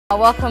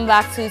Welcome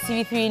back to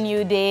TV3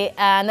 New Day,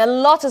 and a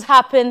lot has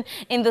happened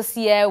in this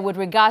year with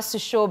regards to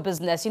show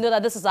business. You know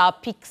that this is our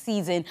peak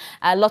season,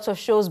 a lot of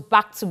shows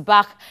back to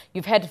back.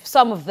 You've heard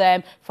some of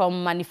them,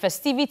 from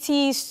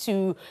Manifestivities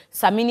to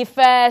Samini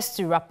Fest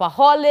to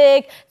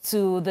Rapaholic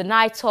to the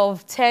night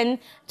of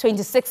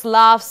 26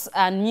 laughs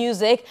and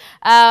music,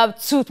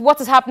 to what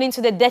is happening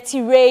to the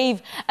Dirty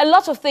Rave. A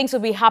lot of things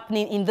will be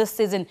happening in this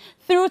season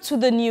through to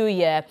the new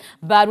year.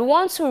 But we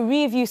want to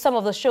review some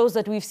of the shows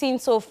that we've seen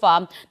so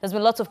far. There's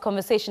been lots of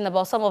conversation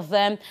about some of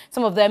them.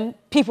 Some of them,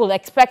 people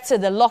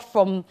expected a lot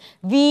from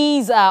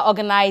these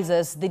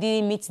organizers. They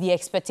didn't meet the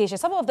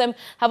expectations. Some of them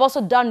have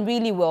also done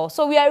really well.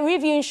 So we are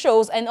reviewing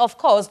shows, and of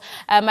course,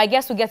 my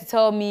guest will get to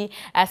tell me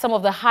some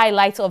of the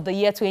highlights of the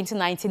year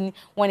 2019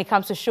 when it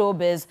comes to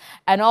showbiz.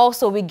 And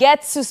also, we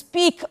get to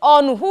speak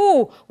on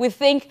who we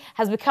think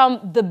has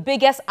become the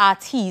biggest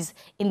artist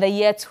in the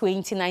year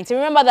 2019.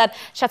 Remember that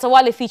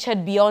Shatawale featured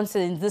Beyonce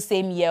in the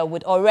same year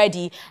with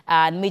Already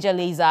and Major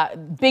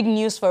Lazer. Big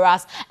news for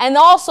us. And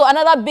also,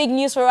 another big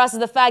news for us is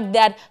the fact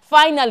that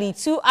finally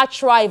two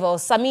arch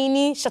rivals,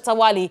 Samini,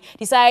 Shatawale,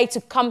 decided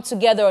to come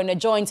together on a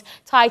joint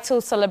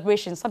title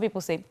celebration. Some people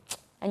say,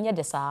 and yet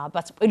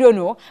but we don't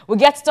know. We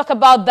get to talk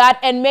about that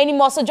and many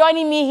more. So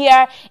joining me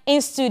here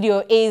in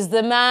studio is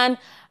the man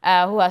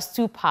who has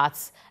two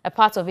parts. A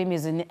part of him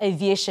is in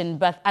aviation,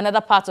 but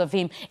another part of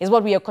him is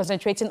what we are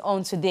concentrating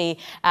on today.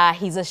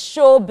 He's a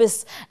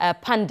showbiz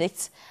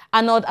pundit,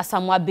 Arnold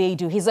Asamoah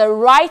Baidu. He's a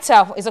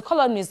writer, he's a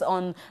columnist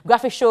on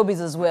graphic showbiz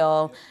as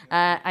well,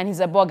 and he's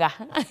a blogger.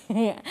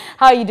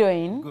 How are you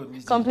doing?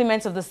 Good.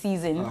 Compliments of the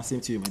season.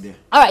 Same to you, my dear.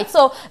 All right,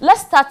 so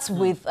let's start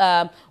with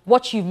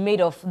what you've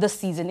made of this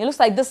season. It looks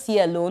like this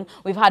year alone,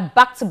 we've had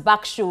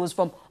back-to-back shows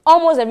from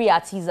almost every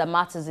artist that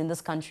matters in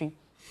this country.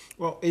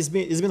 Well, it's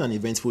been an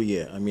eventful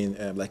year. I mean,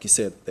 like you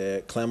said,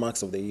 the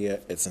climax of the year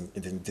it's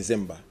in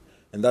December,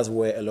 and that's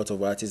where a lot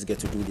of artists get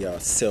to do their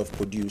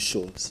self-produced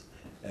shows,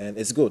 and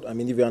it's good. I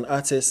mean, if you're an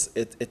artist,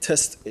 it's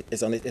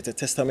a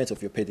testament of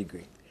your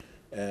pedigree,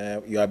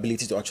 your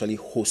ability to actually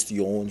host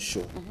your own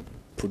show,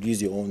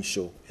 produce your own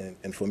show,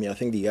 and for me, I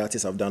think the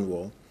artists have done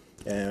well.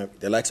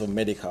 The likes of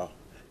Medical.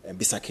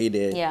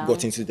 Bisakade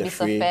got into the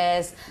fray.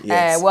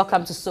 Yes.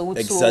 Welcome to Soweto.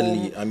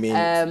 Exactly. I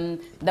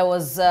mean, there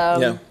was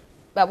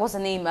what's the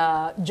name?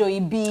 Joey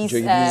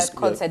B's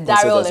concert,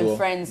 Daryl and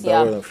Friends.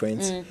 Daryl and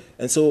Friends.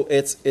 And so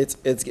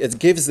it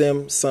gives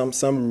them some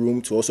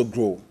room to also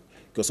grow,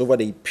 because over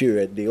the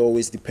period they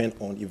always depend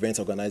on event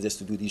organizers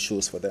to do these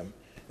shows for them.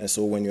 And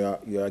so when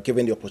you are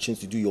given the opportunity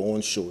to do your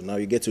own show, now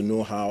you get to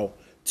know how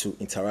to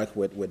interact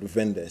with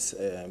vendors,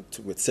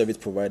 with service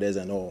providers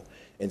and all.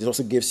 And it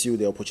also gives you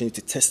the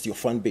opportunity to test your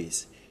fan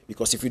base,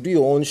 because if you do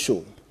your own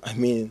show, I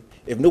mean,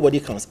 if nobody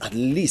comes, at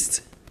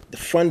least the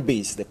fan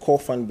base, the core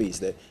fan base,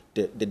 the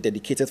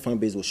dedicated fan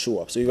base will show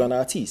up. So if you're an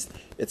artist,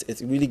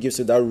 it really gives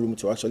you that room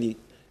to actually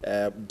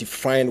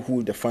define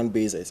who the fan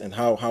base is and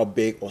how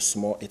big or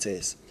small it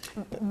is.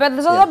 But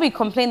there's also been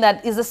complaint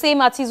that it's the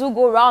same artists who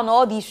go around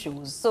all these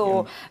shows.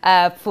 So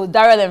for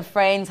Daryl and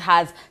Friends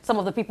has some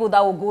of the people that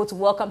will go to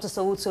Welcome to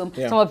Soweto,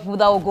 some of the people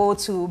that will go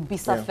to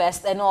Bisa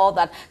Fest and all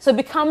that. So it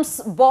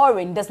becomes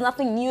boring. There's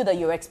nothing new that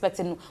you're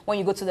expecting when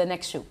you go to the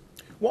next show.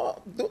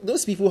 Well,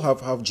 those people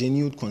have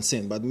genuine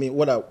concern, but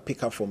what I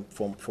pick up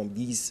from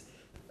these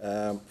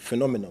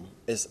phenomenon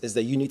is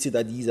the unity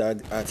that these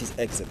artists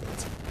exhibit.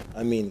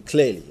 I mean,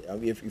 clearly,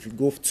 if you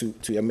go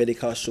to a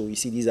Medical show, you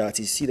see these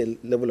artists, see the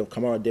level of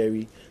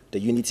camaraderie, the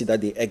unity that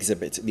they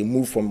exhibit. They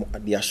move from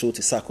their show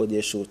to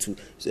Sarkodie show to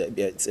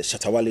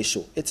Shatawale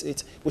show.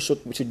 We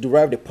should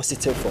derive the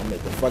positive from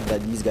it, the fact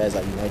that these guys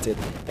are united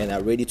and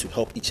are ready to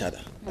help each other.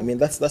 I mean,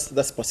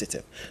 that's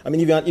positive. I mean,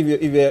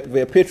 if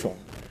you're a patron,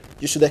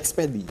 you should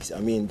expect these.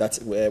 I mean,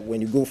 that's where when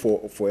you go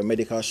for a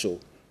Medical show,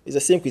 it's the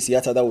same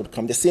Kwisiata that would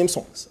come, the same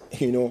songs,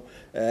 you know,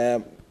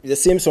 the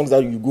same songs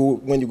that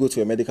when you go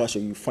to a Medical show,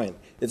 you find.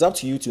 It's up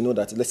to you to know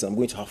that, listen, I'm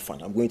going to have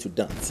fun, I'm going to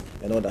dance,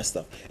 and all that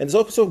stuff. And it's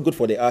also good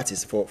for the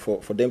artists, for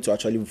them to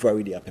actually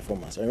vary their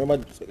performance. I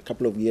remember a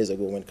couple of years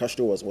ago when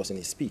Castro was in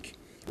his peak,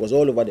 it was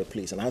all over the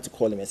place, and I had to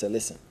call him and say,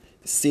 listen,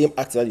 the same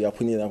act that you are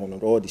putting on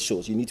all the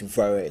shows, you need to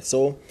vary it.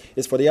 So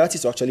it's for the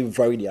artists to actually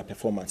vary their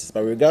performances.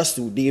 But regards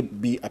to they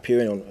be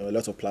appearing on a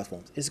lot of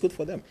platforms, it's good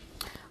for them.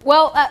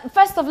 Well,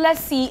 first off, let's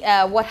see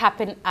what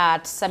happened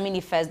at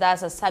Samini Fest.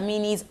 That's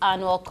Samini's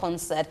annual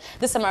concert.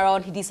 This time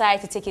around, he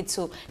decided to take it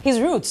to his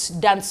roots,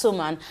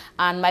 Dansoman,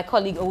 and my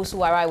colleague Owusu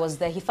Warai was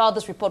there. He filed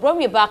this report. When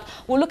we're back,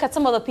 we'll look at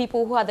some of the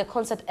people who had the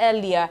concert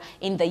earlier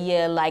in the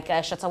year, like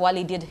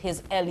Shatawale did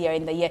his earlier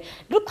in the year.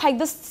 Look like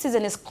this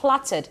season is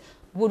cluttered.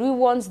 Would we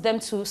want them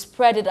to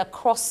spread it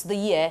across the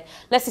year?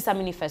 Let's see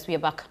Samini Fest. We are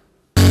back.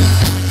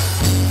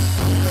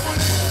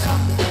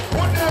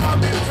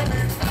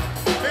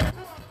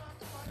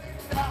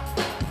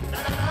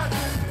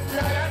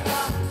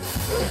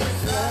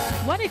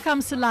 When it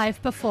comes to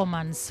live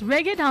performance,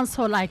 reggae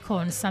dancehall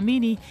icon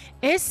Samini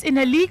is in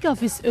a league of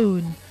his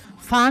own.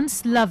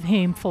 Fans love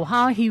him for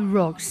how he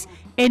rocks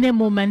any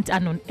moment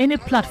and on any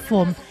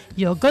platform.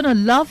 You're gonna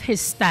love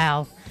his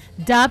style.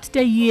 Dubbed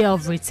the Year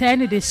of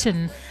Return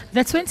Edition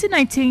The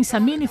 2019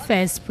 Samini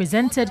Fest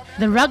presented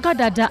the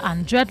Ragadada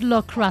and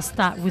Dreadlock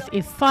Rasta with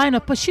a fine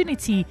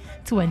opportunity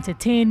to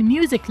entertain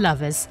music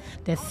lovers.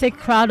 The thick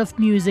crowd of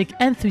music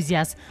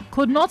enthusiasts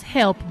could not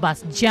help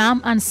but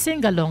jam and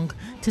sing along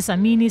to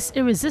Samini's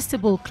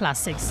irresistible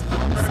classics.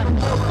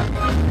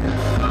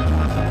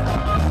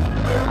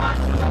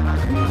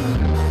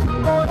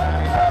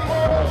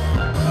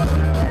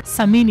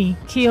 Samini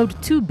killed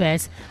 2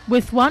 birds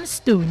with 1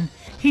 stone.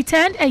 He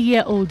turned a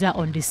year older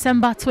on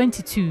December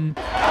 22.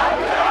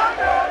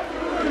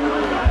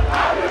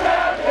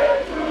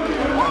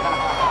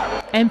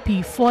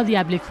 MP for the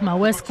Ablekuma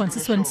West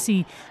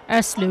constituency,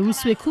 Ursula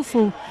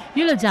Uswe-Kufo,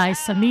 eulogized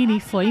Samini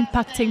for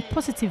impacting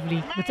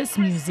positively with his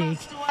music.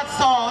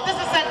 So this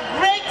is a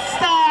great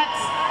start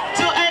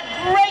to a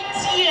great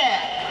year,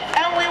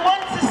 and we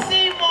want to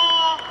see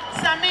more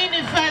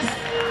Samini Fest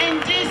in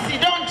DC,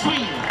 don't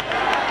we?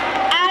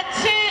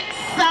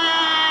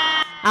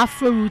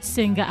 Afro Root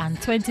singer and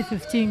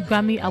 2015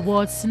 Grammy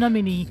Awards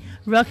nominee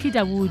Rocky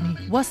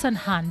Dawuni was on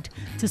hand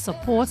to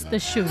support the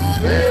show.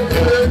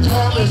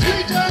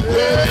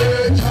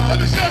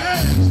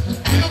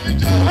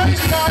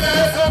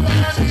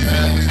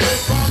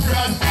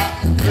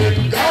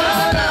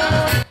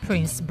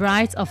 Prince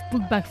Bright of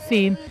Bookbag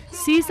fame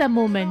seized a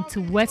moment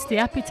to whet the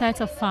appetite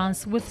of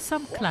fans with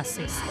some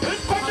classics.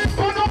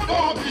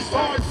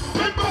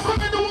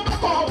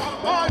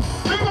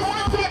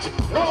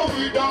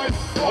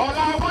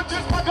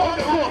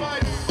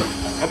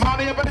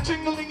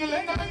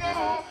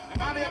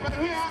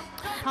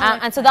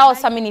 And so that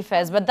was Samini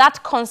Fest, but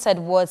that concert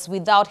was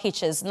without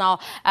hitches. Now,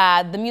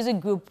 the music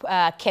group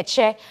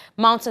Keche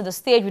mounted the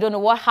stage. We don't know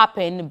what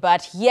happened,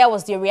 but here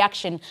was the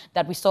reaction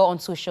that we saw on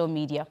social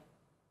media.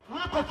 We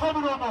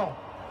performing or no?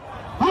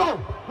 No,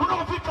 we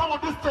don't come on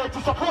this stage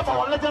to support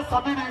our legend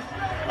Samini,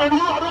 and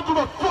you, I don't give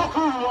a fuck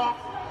who you are.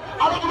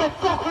 I don't give a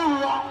fuck who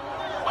you are.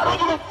 I don't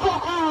give a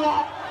fuck who you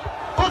are.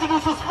 Put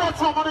disrespect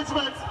to our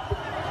management.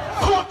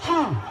 Fuck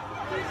you.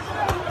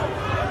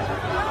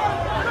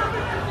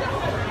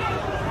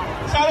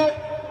 Charlie,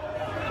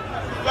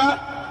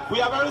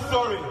 we are very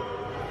sorry.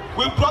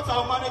 We brought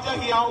our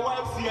manager here, our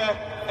wives here,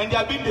 and they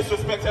are being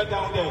disrespected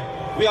down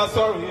there. We are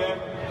sorry,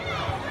 yeah?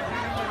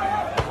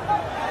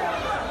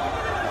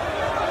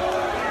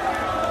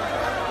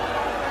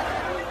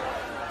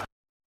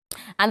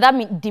 And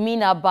that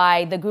demeanor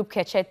by the group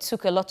Keche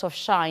took a lot of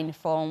shine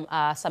from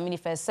Samini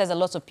Fest, says a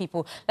lot of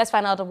people. Let's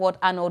find out what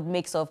Arnold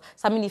makes of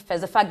Samini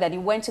Fest, the fact that he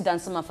went to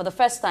Dansuma for the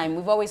first time.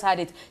 We've always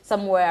had it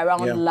somewhere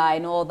around the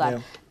line, all that.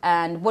 Yeah.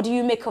 And what do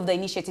you make of the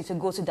initiative to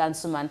go to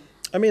Dansuman?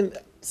 I mean,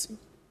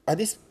 at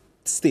this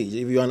stage,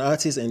 if you're an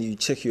artist and you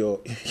check your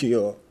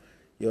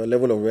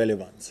level of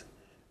relevance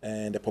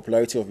and the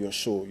popularity of your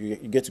show, you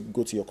get to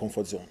go to your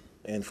comfort zone.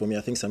 And for me,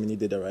 I think Samini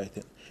did the right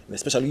thing. And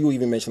especially you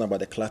even mentioned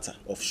about the clutter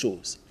of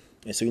shows.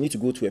 And so you need to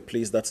go to a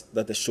place that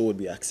the show would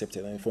be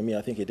accepted. And for me,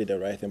 I think he did the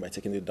right thing by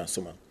taking it to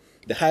Dansuma.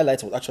 The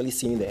highlight was actually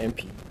seeing the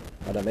MP,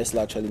 Madam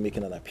Esla, actually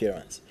making an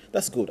appearance.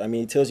 That's good. I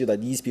mean, it tells you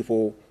that these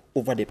people,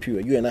 over the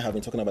period, you and I have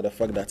been talking about the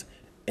fact that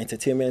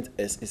entertainment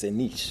is a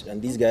niche,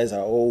 and these guys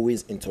are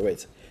always into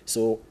it.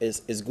 So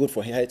it's good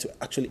for her to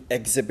actually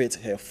exhibit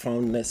her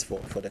fondness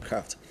for the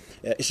craft.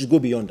 It should go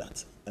beyond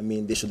that. I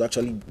mean, they should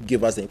actually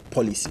give us the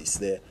policies,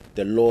 the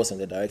laws and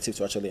the directives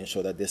to actually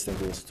ensure that this thing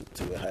goes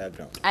to a higher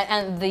ground.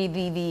 And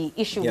the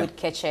issue with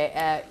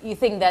Keche, you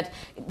think that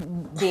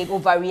they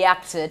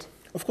overreacted?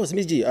 Of course,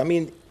 MzGee. I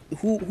mean,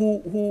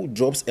 who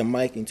drops a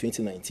mic in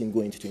 2019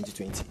 going into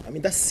 2020? I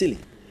mean, that's silly.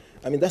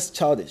 I mean, that's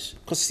childish.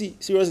 Because see,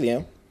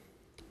 seriously,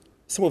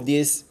 some of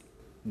these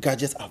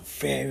gadgets are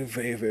very,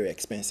 very, very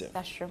expensive.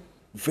 That's true.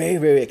 Very,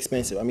 very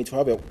expensive. I mean, to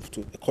have a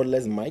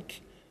cordless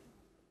mic,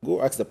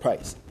 go ask the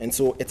price. And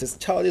so it is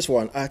childish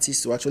for an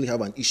artist to actually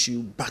have an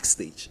issue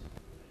backstage.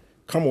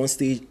 Come on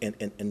stage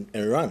and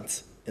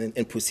rant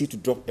and proceed to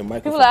drop a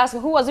microphone. People are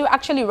asking, who was you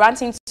actually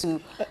ranting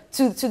to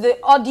the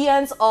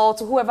audience or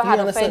to whoever had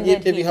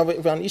offended if you have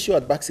an issue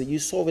at backstage, you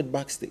solve it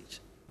backstage.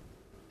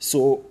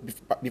 So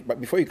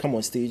before you come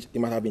on stage, it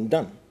might have been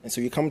done. And so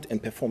you come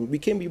and perform.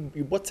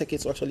 You bought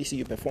tickets to actually see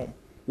you perform.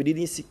 We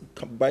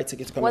didn't buy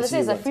tickets to come and see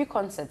you. Well, this is a free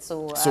concert,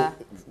 so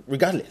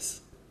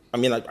regardless. I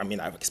mean,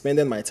 I've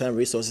expended my time,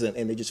 resources, and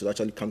energy to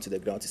actually come to the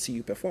ground to see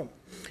you perform.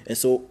 And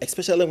so,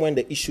 especially when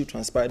the issue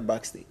transpired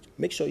backstage,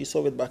 make sure you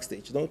solve it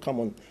backstage. Don't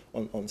come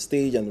on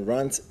stage and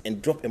rant and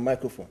drop a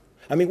microphone.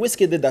 I mean,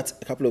 Whiskey did that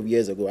a couple of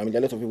years ago. I mean, a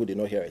lot of people did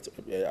not hear it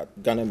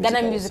at Ghana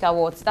Music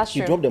Awards. That's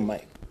true. He dropped the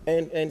mic,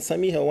 and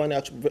Sami Helwani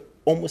actually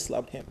almost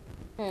slapped him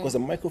because the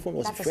microphone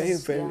was very,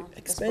 very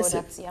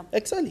expensive. Products,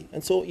 Exactly.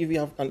 And so, if you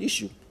have an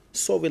issue,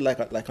 solve it like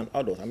an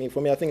adult. I mean,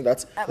 for me, I think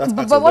that's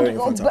but very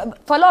infantile.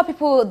 But for a lot of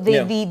people,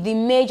 Yeah. the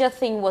major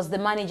thing was the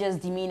manager's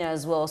demeanor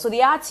as well. So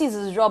the artist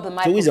has dropped the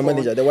microphone. who is the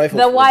manager? The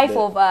wife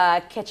of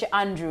Keche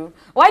Andrew.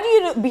 Why do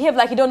you behave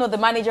like you don't know the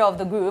manager of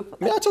the group?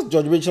 I thought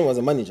George Richardson was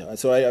a manager.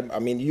 So I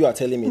mean, you are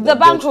telling me The that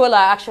bankroller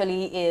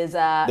actually is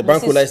the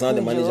bankroller is not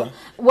the Ujo. manager.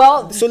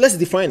 Well, So let's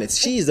define it.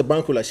 She is the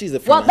bankroller. She's the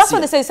financier. well, that's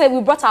what they say. Say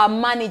we brought our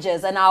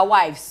managers and our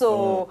wives.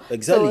 So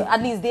Exactly. So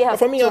at least they have.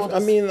 For me, told I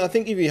us. mean, I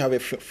think if you have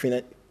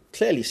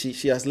clearly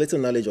she has little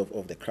knowledge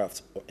of the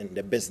craft and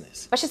the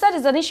business. But she said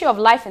it's an issue of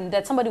life and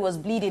death. Somebody was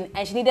bleeding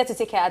and she needed to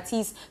take her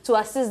artist to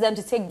assist them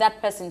to take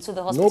that person to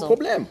the hospital. No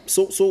problem.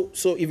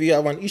 So if you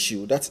have an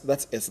issue,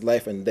 that's its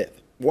life and death.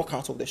 Walk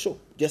out of the show.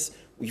 Just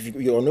if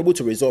you're unable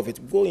to resolve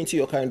it, go into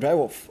your car and drive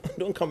off.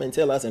 Don't come and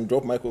tell us and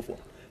drop microphone.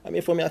 I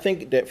mean, for me, I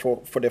think that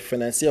for the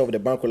financier of the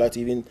bankroller to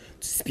even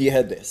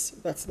spearhead this,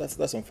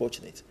 that's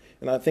unfortunate.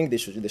 And I think they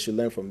should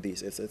learn from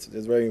this. It's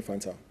very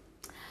infantile.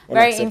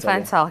 Very Unacceptable.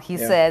 infantile, he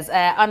Yeah. says,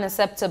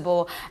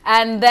 unacceptable.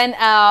 And then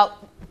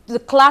the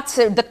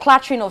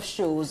clattering of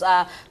shows.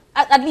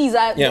 At least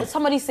Yeah.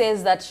 somebody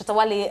says that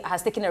Shatawale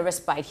has taken a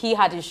respite. He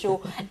had a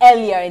show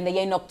earlier in the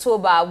year, in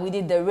October. We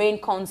did the Rain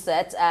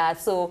concert,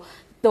 so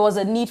there was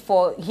a need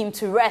for him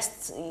to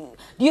rest.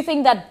 Do you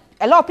think that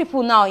a lot of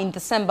people now in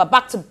December,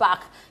 back to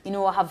back,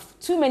 have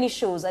too many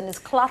shows and it's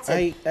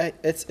cluttered?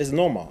 It's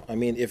normal. I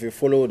mean, if you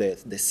follow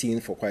the scene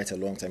for quite a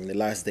long time, in the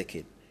last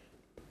decade,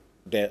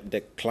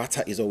 the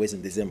clutter is always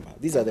in December.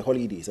 These are the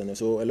holidays, and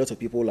so a lot of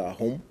people are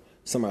home.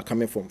 Some are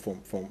coming from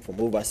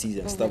overseas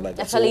and stuff like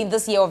that. Especially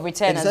this year of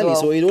return exactly, as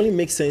well. so it only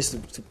makes sense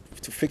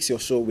to fix your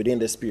show within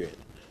this period.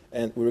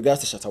 And with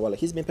regards to Shatawale,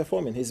 he's been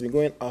performing. He's been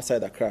going outside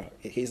the crowd.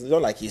 He's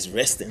not like he's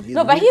resting.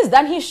 No, but he's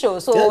done his show,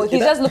 so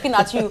he's just looking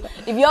at you.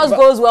 If yours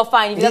goes well,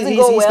 fine. If it doesn't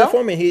go he's well,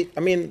 performing. I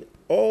mean,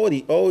 all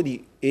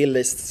the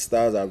A-list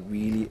stars are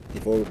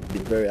they've all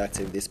been very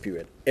active this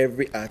period.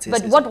 Every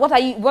artist. but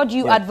what do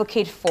you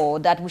advocate for,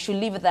 that we should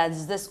leave it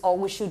as this, or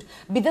we should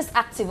be this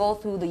active all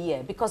through the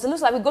year? Because it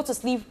looks like we go to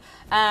sleep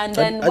and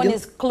then when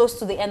it's close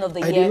to the end of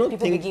the year,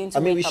 people begin to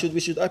wake up. we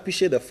should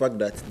appreciate the fact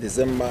that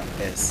December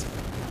is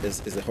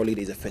a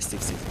holiday, is a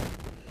festive season.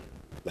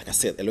 Like I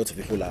said, a lot of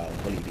people are on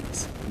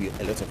holidays.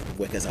 A lot of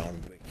workers are on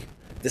break.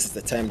 This is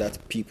the time that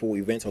people,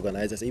 event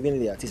organizers, even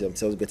the artists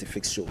themselves get to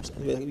fix shows.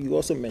 And you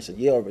also mentioned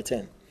year of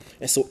return.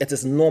 And so it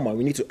is normal.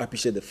 We need to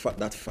appreciate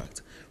that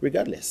fact.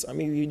 Regardless, I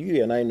mean,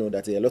 you and I know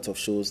that there are a lot of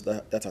shows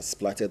that are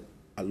splattered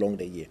along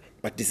the year.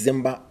 But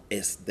December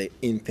is the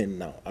in thing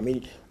now. I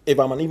mean, if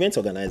I'm an event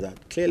organizer,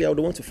 clearly I would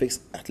want to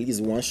fix at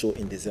least one show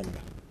in December.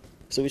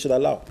 So we should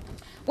allow.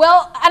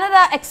 Well,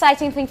 another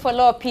exciting thing for a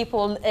lot of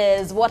people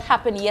is what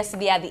happened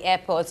yesterday at the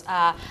airport.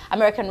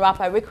 American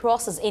rapper Rick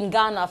Ross is in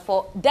Ghana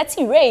for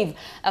Dirty Rave,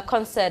 a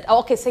concert. Oh,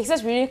 okay, so he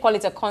says we didn't call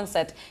it a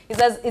concert. He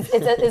says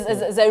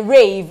it's a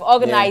rave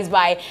organized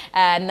by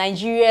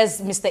Nigeria's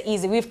Mr.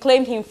 Easy. We've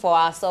claimed him for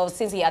ourselves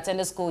since he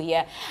attended school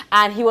here.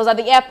 And he was at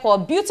the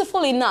airport.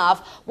 Beautiful enough,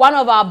 one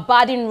of our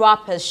budding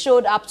rappers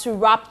showed up to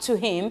rap to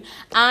him.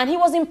 And he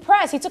was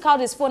impressed. He took out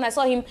his phone. I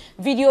saw him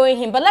videoing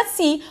him. But let's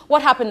see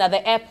what happened at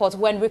the airport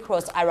when Rick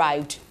Ross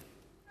arrived.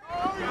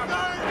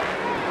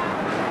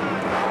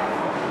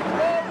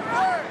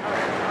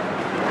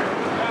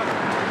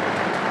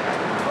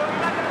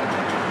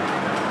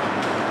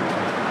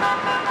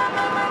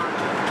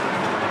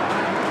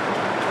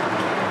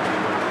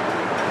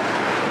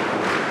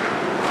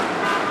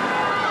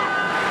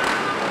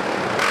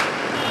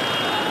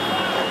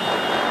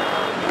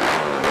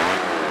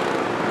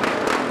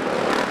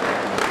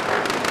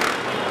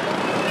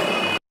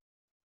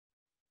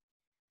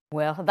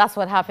 Well, that's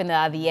what happened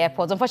at the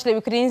airport. Unfortunately,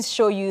 we couldn't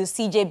show you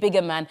CJ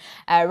Biggerman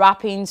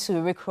rapping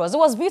to Rick Ross. It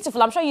was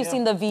beautiful. I'm sure you've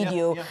seen the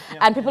video.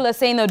 And people are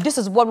saying, no, this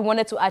is what we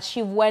wanted to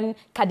achieve when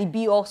Cardi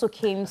B also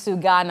came to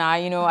Ghana.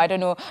 I don't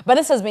know. But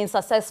this has been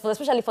successful,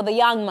 especially for the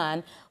young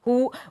man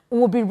who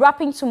will be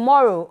rapping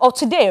tomorrow, or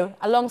today,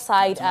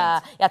 alongside,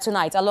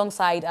 tonight,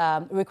 alongside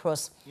Rick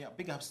Ross. Yeah,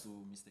 big ups to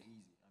Mr. Easy.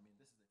 I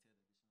mean,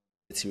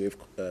 this is a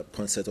rave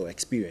concert or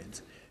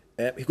experience.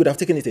 He could have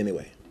taken it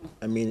anywhere.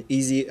 I mean,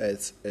 Easy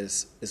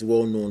is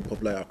well known,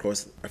 popular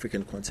across the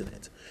African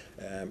continent,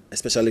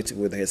 especially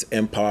with his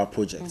Empower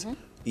project.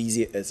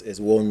 Easy is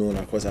well known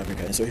across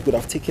Africa, and so he could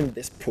have taken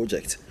this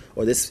project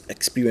or this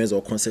experience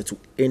or concert to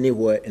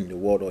anywhere in the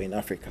world or in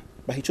Africa,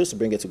 but he chose to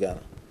bring it to Ghana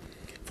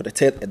for the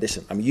 3rd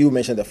edition. I mean, you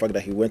mentioned the fact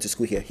that he went to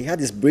school here. He had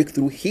this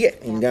breakthrough here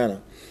in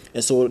Ghana,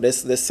 and so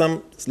there's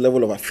some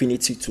level of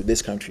affinity to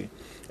this country.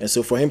 And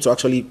so for him to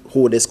actually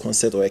hold this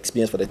concert or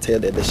experience for the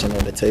 3rd edition or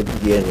the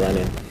 3rd year in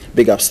running,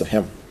 big ups to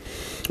him.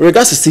 In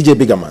regards to CJ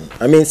Biggerman,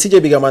 I mean, CJ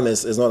Biggerman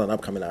is not an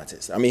upcoming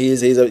artist. I mean,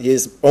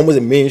 he's almost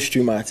a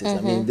mainstream artist. I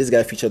mean, this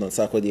guy featured on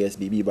Sako DS,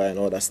 BB and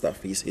all that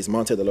stuff. He's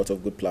mounted a lot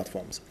of good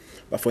platforms.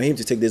 But for him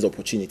to take this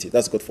opportunity,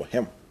 that's good for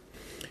him.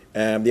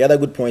 The other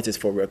good point is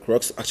for Rick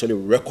Ross to actually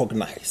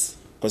recognize,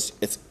 because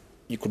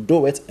you could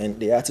do it and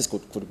the artist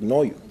could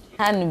ignore you.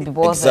 Can't be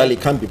bothered. Exactly,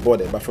 can't be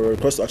bothered. But for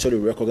Rick Ross to actually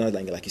recognize,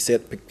 like you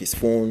said, pick his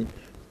phone,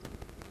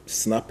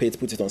 snap it,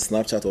 put it on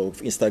Snapchat or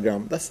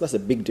Instagram, that's a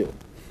big deal.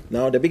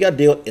 Now, the bigger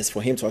deal is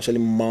for him to actually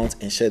mount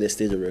and share the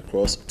stage with Rick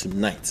Ross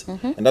tonight.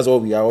 And that's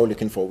what we are all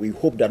looking for. We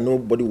hope that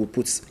nobody will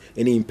put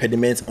any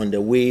impediments on the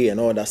way and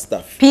all that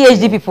stuff.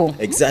 PhD people.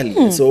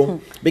 Exactly.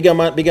 So, bigger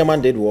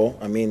man did well.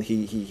 I mean,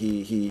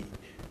 he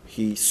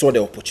saw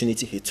the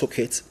opportunity, he took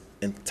it,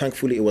 and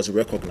thankfully it was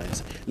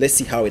recognized. Let's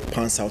see how it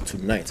pans out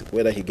tonight,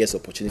 whether he gets the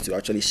opportunity to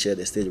actually share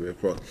the stage with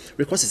Rick Ross.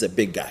 Rick Ross is a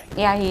big guy.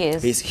 Yeah, he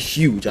is. He's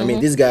huge. I mean,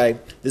 this guy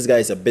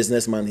is a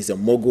businessman. He's a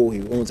mogul.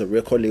 He owns a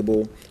record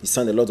label. He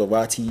signed a lot of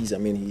artists. I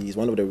mean, he's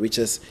one of the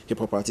richest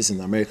hip-hop artists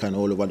in America and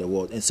all over the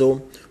world. And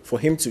so for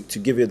him to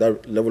give you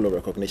that level of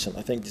recognition,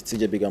 I think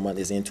TJ Biggerman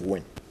is in to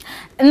win.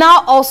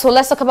 Now also,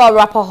 let's talk about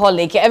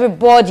Rapperholic.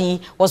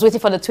 Everybody was waiting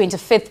for the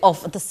 25th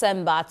of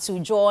December to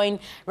join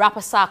rapper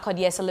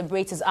Sarkodie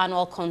celebrate his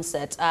annual concert.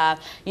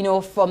 You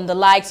know, from the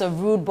likes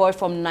of Rude Boy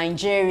from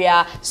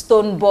Nigeria,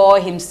 Stone Boy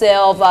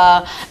himself.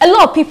 A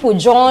lot of people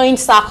joined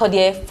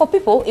Sarkodie. For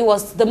people, it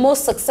was the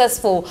most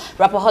successful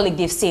Rapperholic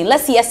they've seen.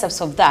 Let's see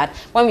excerpts of that.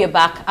 When we're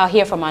back, I'll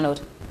hear from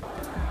Arnold.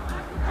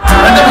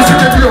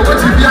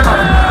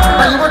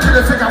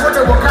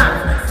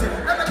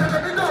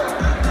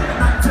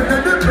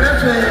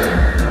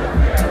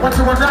 What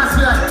you want to ask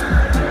here?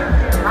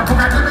 I'm going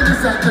to give you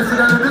this and this and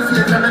I'm going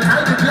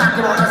to be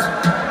honest.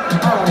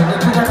 Oh, the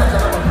two of us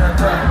are my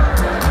friend.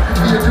 If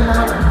you do not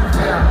have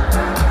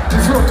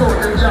this will talk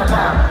to you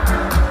about.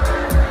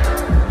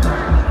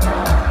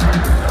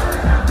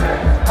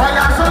 I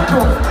am so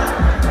good.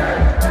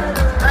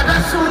 And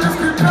that's so just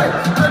keep playing.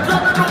 The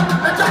drum and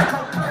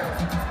the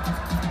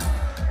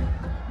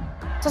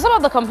So some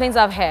of the complaints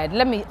I've heard,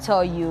 let me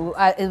tell you,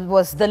 it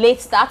was the late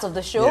start of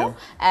the show,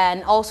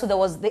 and also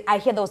I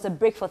hear there was a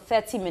break for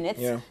 30 minutes.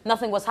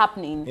 Nothing was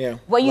happening.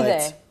 Were you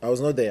there? I was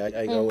not there.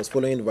 I was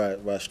following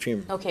by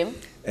stream. Okay.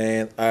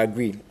 And I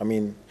agree. I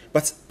mean,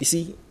 but you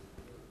see,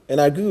 and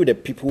I agree with the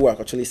people who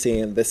are actually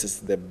saying this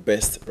is the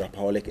best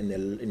Rapperholic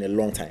in a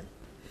long time.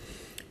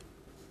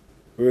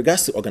 With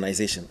regards to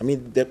organization, I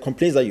mean, the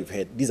complaints that you've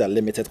heard, these are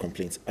limited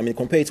complaints. I mean,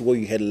 compared to what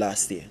you had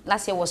last year.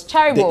 Last year was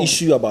terrible. The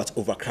issue about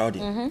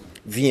overcrowding,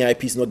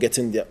 VIPs not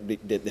getting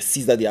the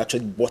seats that they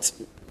actually bought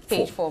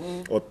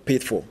or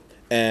paid for.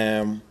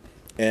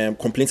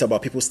 Complaints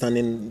about people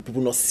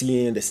not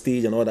seeing the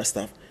stage and all that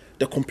stuff.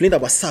 The complaint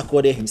about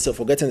Sarkodie himself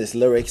forgetting his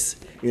lyrics,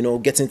 you know,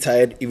 getting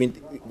tired even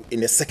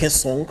in the second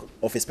song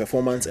of his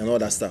performance and all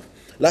that stuff.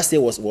 Last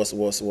year was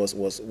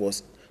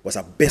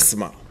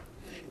abysmal.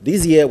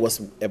 This year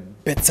was a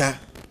better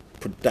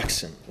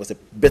production, was a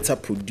better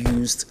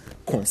produced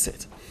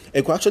concert. And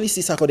you could actually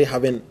see Sarkodie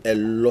having a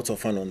lot of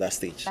fun on that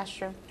stage. That's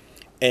true.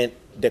 And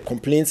the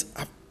complaints,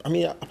 I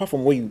mean, apart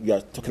from what you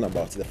are talking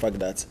about, the fact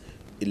that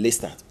it late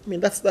start, I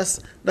mean, that's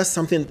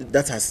something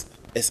that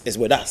is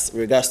with us in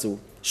regards to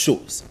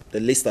shows. The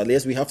late start,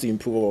 yes, we have to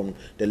improve on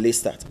the late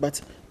start, but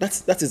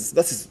that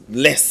is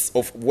less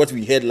of what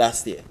we had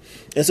last year.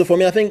 And so for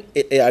me, I think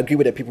I agree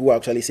with the people who are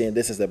actually saying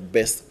this is the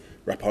best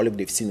Rapperholic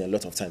they've seen a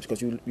lot of times,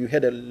 because you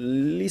had a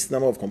least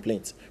number of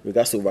complaints in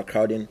regards to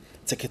overcrowding,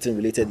 ticketing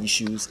related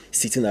issues,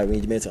 seating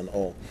arrangements and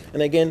all.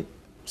 And again,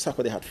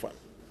 Sarkodie had fun,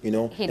 you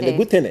know. And the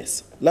good thing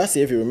is, last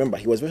year, if you remember,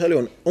 he was virtually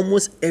on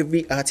almost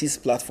every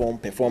artist platform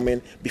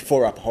performing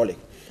before Rapperholic.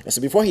 And so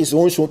before his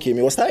own show came,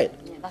 he was tired.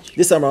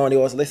 This time around, he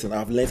was, listen,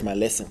 I've learned my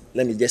lesson.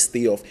 Let me just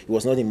stay off. He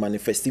was not in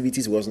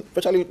festivities. He was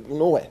virtually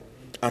nowhere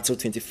until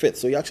 25th.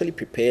 So he actually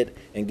prepared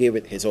and gave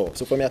it his all.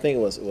 So for me, I think it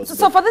was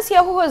So for this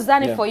year, who has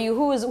done it for you?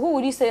 Who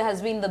would you say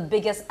has been the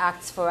biggest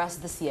act for us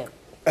this year?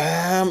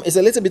 It's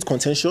a little bit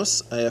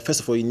contentious. First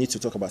of all, you need to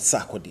talk about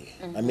Sarkodie.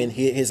 I mean,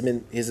 he's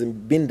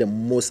been the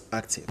most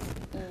active.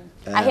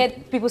 I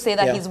heard people say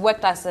that he's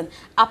worked as an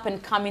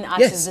up-and-coming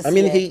artist this year. I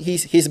mean,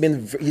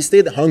 he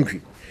stayed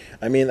hungry.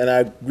 I mean, and I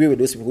agree with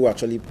those people who are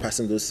actually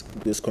passing those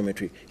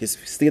commentary. He's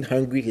stayed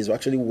hungry. He's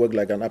actually worked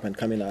like an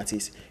up-and-coming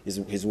artist.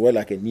 He's worked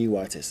like a new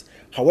artist.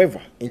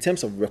 However, in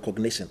terms of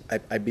recognition,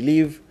 I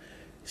believe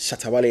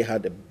Shatta Wale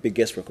had the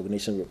biggest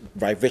recognition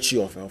by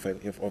virtue of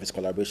his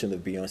collaboration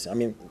with Beyonce. I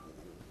mean,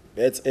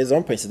 it's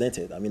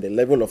unprecedented. I mean, the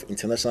level of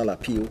international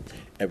appeal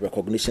and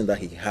recognition that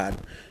he had,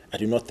 I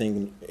do not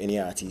think any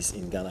artist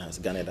in Ghana has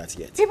garnered that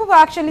yet. People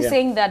are actually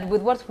saying that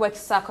with what work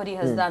Sarkodie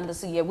has done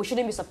this year, we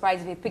shouldn't be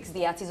surprised if he picks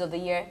the artist of the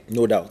year.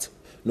 No doubt.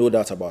 No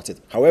doubt about it.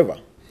 However,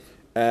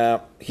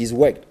 he's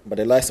worked, but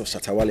the likes of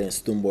Shatta Wale and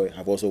Stonebwoy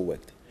have also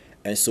worked.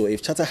 And so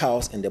if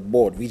Charterhouse and the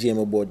board,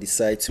 VGMO board,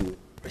 decide to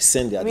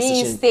rescind their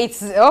decision,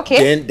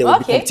 then there will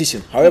be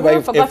competition. However,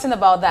 I've forgotten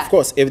about that. Of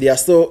course, if they are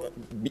still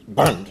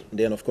banned,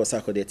 then of course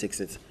Sarkodie takes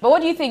it. But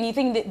what do you think? You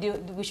think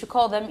that we should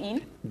call them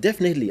in?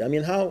 Definitely. I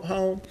mean,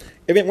 how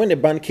even when the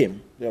ban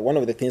came, one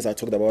of the things I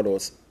talked about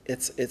was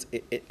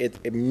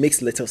it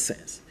makes little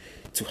sense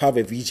to have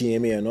a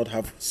VGMA and not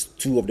have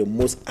two of the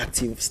most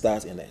active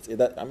stars in it.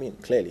 I mean,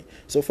 clearly.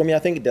 So for me, I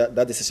think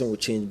that decision will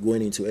change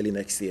going into early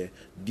next year.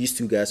 These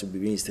two guys will be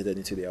reinstated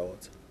into the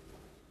awards.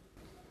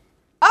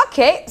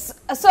 Okay,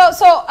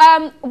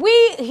 so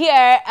we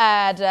here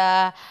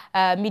at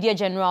Media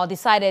General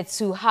decided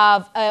to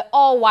have an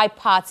all-white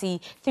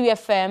party.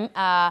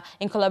 3FM,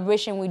 in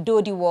collaboration with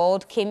Dodi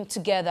World, came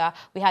together.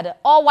 We had an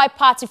all-white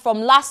party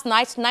from last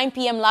night, 9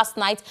 p.m. last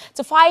night,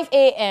 to 5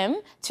 a.m.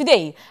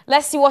 today.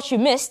 Let's see what you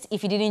missed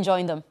if you didn't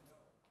join them.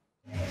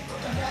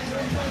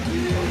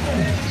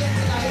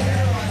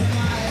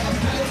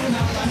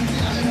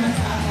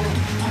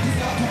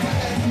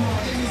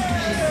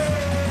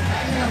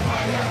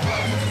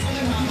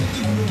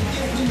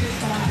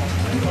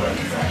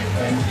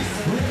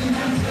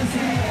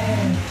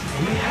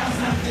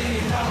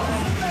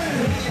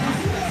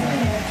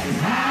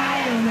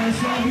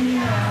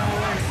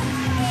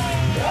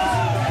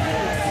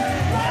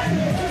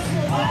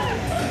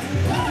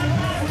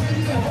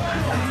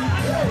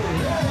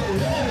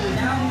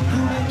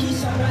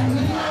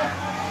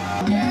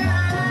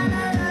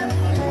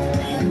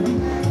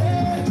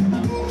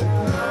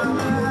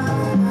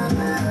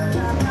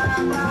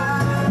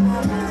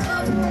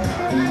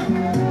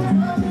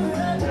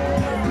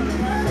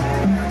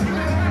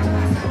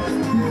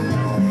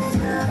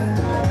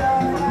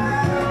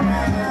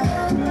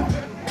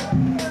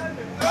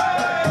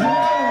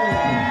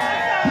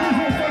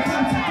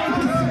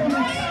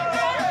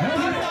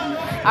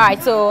 All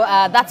right, so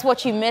that's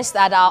what you missed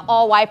at our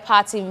all-white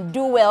party.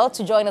 Do well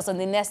to join us on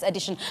the next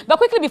edition. But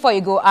quickly before you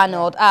go,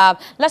 Arnold,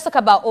 let's talk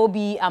about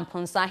Obi and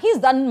Ponsan. He's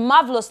done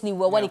marvelously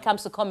well when it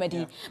comes to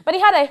comedy, but he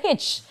had a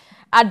hitch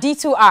at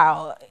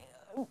D2R.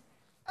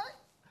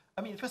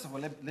 I mean, first of all,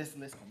 let's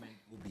comment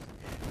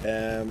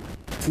Obi.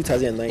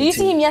 2019. Did you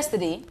see him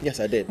yesterday? Yes,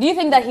 I did. Do you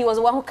think that he was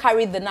the one who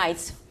carried the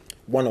night?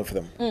 One of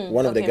them,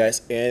 one of the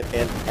guys,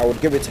 and I would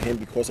give it to him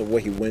because of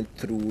what he went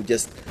through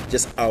just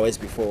hours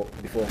before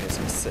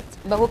his set.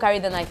 But who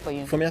carried the night for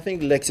you? For me, I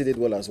think Lexi did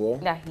well as well.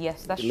 Yeah,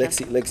 yes, that's true.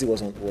 Lexi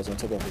was on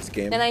top of his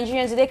game. The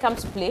Nigerians, did they come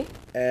to play?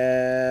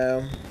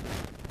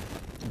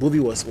 Bobby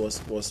was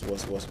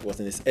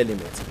in his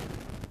element.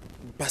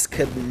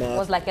 Basketball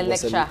was like a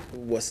lecture.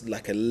 Was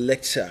like a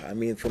lecture. I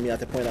mean, for me at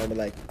the point, I'm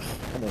like, oh,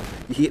 come on,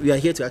 we are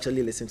here to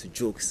actually listen to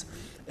jokes.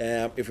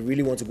 If we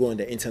really want to go on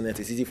the internet,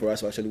 it's easy for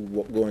us to actually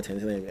go on the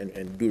internet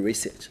and do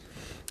research.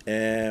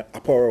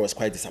 Apora was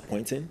quite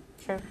disappointing.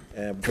 Sure.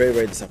 Very,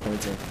 very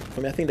disappointing.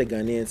 For me, I think the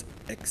Ghanaians,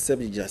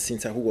 except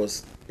Jacinta, who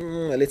was a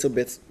little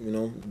bit,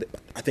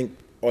 I think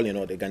all in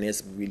all, the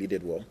Ghanaians really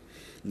did well.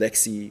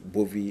 Lexi,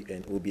 Bovi,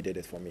 and Obi did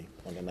it for me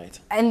on the night.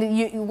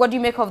 And what do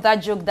you make of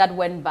that joke that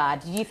went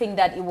bad? Do you think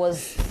that it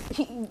was...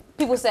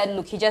 people said,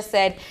 look, he just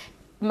said,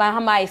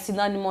 Mahama is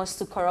synonymous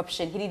to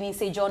corruption. He didn't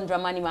say John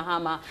Dramani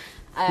Mahama.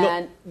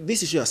 And no,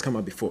 this issue has come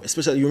up before,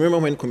 especially you remember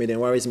when comedian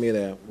Waris made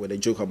a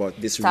joke about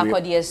this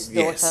Sarkodie's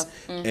daughter. Yes,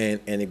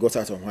 and it got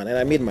out of hand. And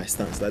I made my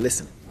stance that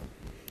listen,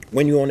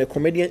 when you're on a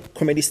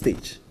comedy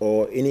stage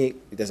or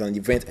there's an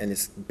event and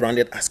it's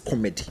branded as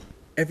comedy,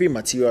 every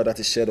material that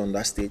is shared on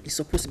that stage is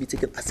supposed to be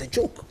taken as a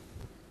joke.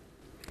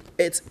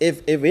 It's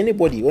if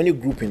anybody, when you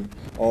grouping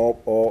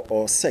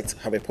or sect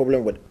have a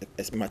problem with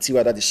a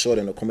material that is shared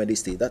on a comedy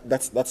stage,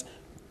 that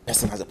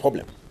person has a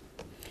problem.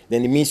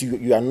 Then it means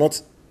you are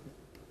not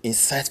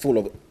insightful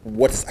of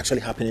what is actually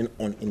happening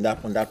on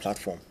that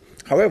platform.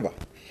 However,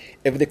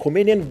 if the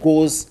comedian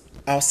goes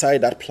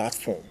outside that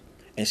platform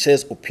and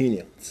shares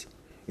opinions,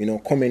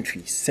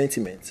 commentaries,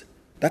 sentiments,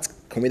 that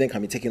comedian can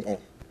be taken on.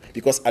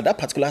 Because at that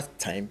particular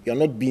time, you are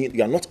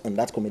not on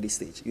that comedy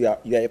stage. You are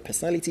a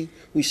personality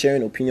who is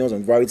sharing opinions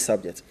on varied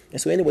subjects, and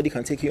so anybody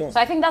can take you on. So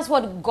I think that's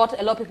what got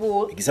a lot of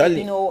people,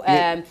 exactly.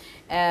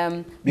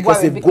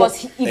 Because if he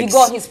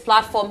got on his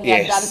platform, he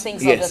had done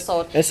things of the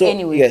sort. And so,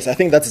 anyway. Yes, I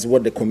think that is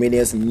what the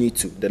comedians need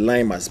to. The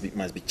line must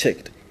be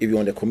checked. If you're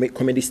on the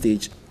comedy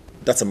stage,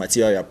 that's a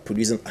material you're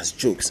producing as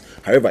jokes.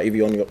 However, if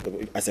you're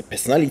as a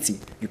personality,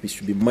 you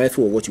should be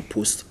mindful of what you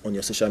post on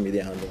your social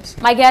media handles.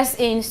 My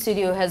guest in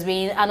studio has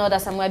been Anoda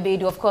Samuel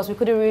Bedu. Of course, we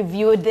couldn't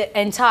review the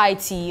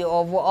entirety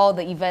of all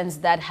the events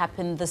that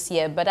happened this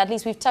year, but at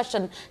least we've touched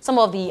on some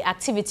of the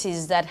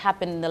activities that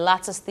happened in the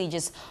latter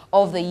stages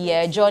of the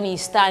year. Johnny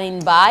is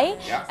standing by,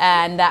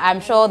 and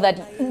I'm sure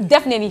that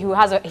definitely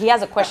he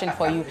has a question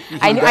for you.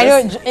 I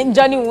know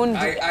Johnny won't.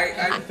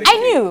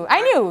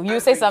 I knew you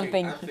say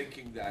something. I'm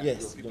thinking that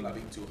people are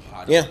being too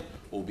hard on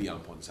Obi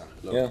and Ponsa.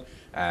 Look,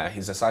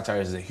 he's a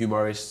satirist, he's a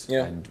humorist,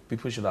 and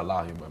people should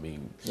allow him. I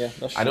mean, that's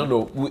true. I don't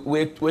know.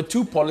 We're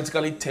too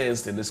politically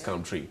tensed in this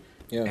country,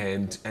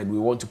 and we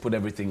want to put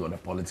everything on a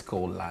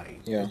political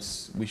line.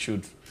 We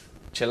should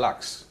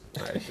chillax.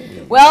 Right.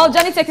 Well,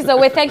 Johnny, take us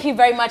away. Thank you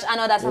very much,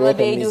 Anoda Samuel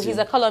Bedu. He's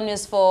a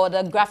columnist for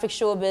the Graphic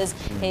Showbiz.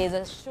 He's a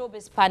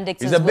showbiz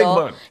pundit as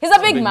well. He's a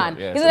big man.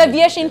 He's an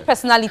aviation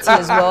personality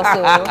as well.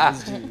 So.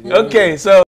 Okay, so.